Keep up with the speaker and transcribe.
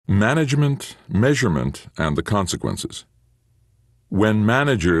Management, measurement, and the consequences. When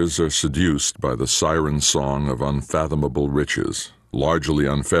managers are seduced by the siren song of unfathomable riches, largely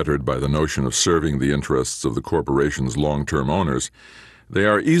unfettered by the notion of serving the interests of the corporation's long-term owners, they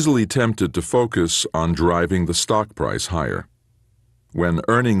are easily tempted to focus on driving the stock price higher. When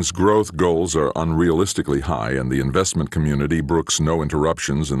earnings growth goals are unrealistically high and the investment community brooks no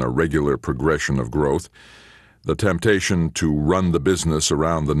interruptions in a regular progression of growth, the temptation to run the business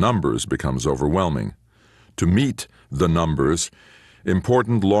around the numbers becomes overwhelming. To meet the numbers,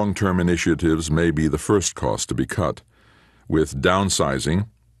 important long-term initiatives may be the first cost to be cut, with downsizing,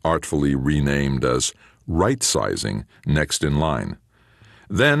 artfully renamed as right-sizing, next in line.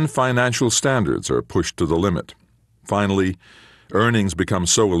 Then financial standards are pushed to the limit. Finally, earnings become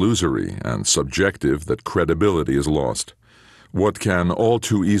so illusory and subjective that credibility is lost. What can all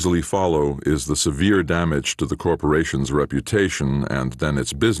too easily follow is the severe damage to the corporation's reputation and then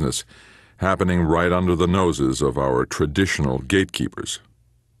its business, happening right under the noses of our traditional gatekeepers.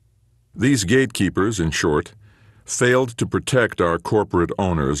 These gatekeepers, in short, failed to protect our corporate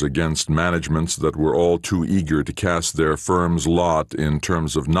owners against managements that were all too eager to cast their firm's lot in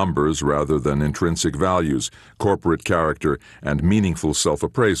terms of numbers rather than intrinsic values, corporate character, and meaningful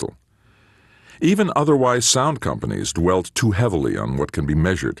self-appraisal. Even otherwise sound companies dwelt too heavily on what can be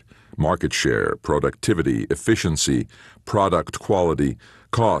measured: market share, productivity, efficiency, product quality,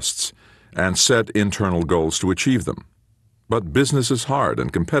 costs, and set internal goals to achieve them. But business is hard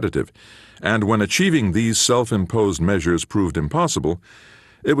and competitive, and when achieving these self-imposed measures proved impossible,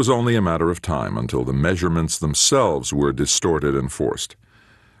 it was only a matter of time until the measurements themselves were distorted and forced.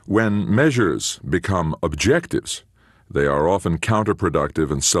 When measures become objectives, they are often counterproductive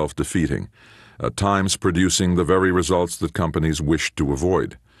and self-defeating, at times producing the very results that companies wish to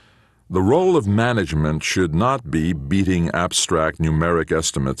avoid. The role of management should not be beating abstract numeric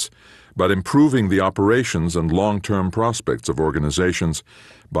estimates, but improving the operations and long-term prospects of organizations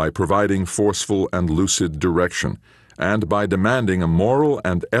by providing forceful and lucid direction, and by demanding a moral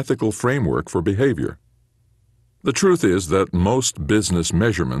and ethical framework for behavior. The truth is that most business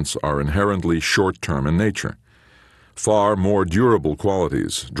measurements are inherently short-term in nature. Far more durable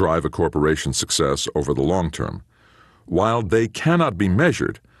qualities drive a corporation's success over the long term. While they cannot be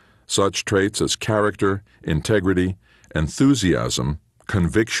measured, such traits as character, integrity, enthusiasm,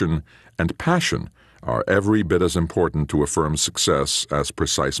 conviction, and passion are every bit as important to a firm's success as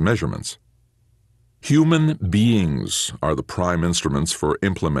precise measurements. Human beings are the prime instruments for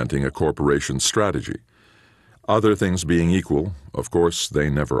implementing a corporation's strategy. Other things being equal, of course they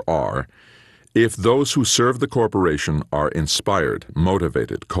never are, if those who serve the corporation are inspired,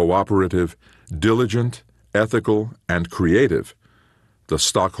 motivated, cooperative, diligent, ethical, and creative, the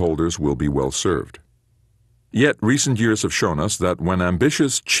stockholders will be well served. Yet recent years have shown us that when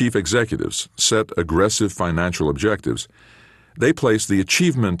ambitious chief executives set aggressive financial objectives, they place the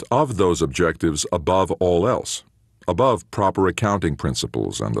achievement of those objectives above all else, above proper accounting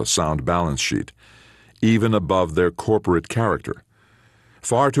principles and a sound balance sheet, even above their corporate character.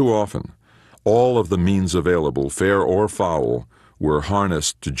 Far too often, all of the means available, fair or foul, were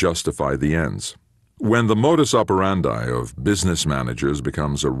harnessed to justify the ends. When the modus operandi of business managers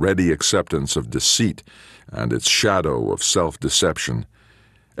becomes a ready acceptance of deceit and its shadow of self-deception,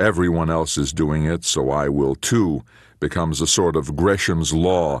 everyone else is doing it, so I will too, becomes a sort of Gresham's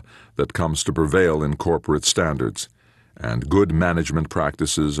law that comes to prevail in corporate standards, and good management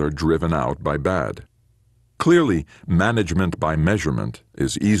practices are driven out by bad. Clearly, management by measurement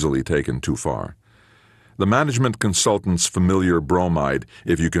is easily taken too far. The management consultant's familiar bromide,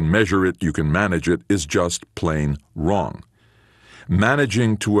 "if you can measure it, you can manage it," is just plain wrong.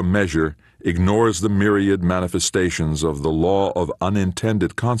 Managing to a measure ignores the myriad manifestations of the law of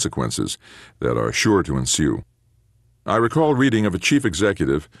unintended consequences that are sure to ensue. I recall reading of a chief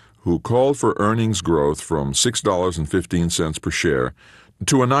executive who called for earnings growth from $6.15 per share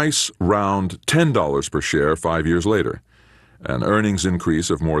to a nice round $10 per share 5 years later, an earnings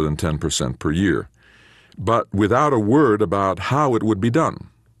increase of more than 10% per year, but without a word about how it would be done.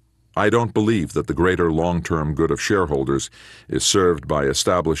 I don't believe that the greater long-term good of shareholders is served by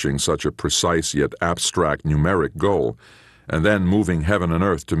establishing such a precise yet abstract numeric goal and then moving heaven and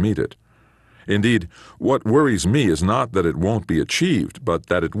earth to meet it. Indeed, what worries me is not that it won't be achieved, but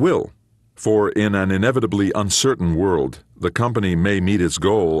that it will. For in an inevitably uncertain world, the company may meet its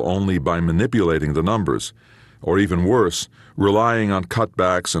goal only by manipulating the numbers, or even worse, relying on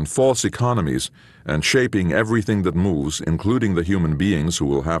cutbacks and false economies and shaping everything that moves, including the human beings who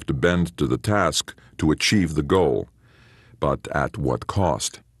will have to bend to the task to achieve the goal. But at what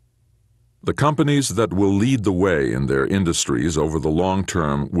cost? The companies that will lead the way in their industries over the long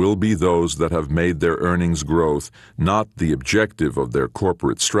term will be those that have made their earnings growth not the objective of their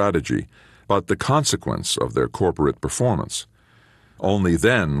corporate strategy, but the consequence of their corporate performance. Only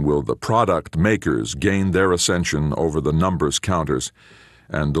then will the product makers gain their ascension over the numbers counters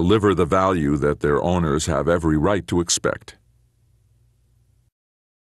and deliver the value that their owners have every right to expect.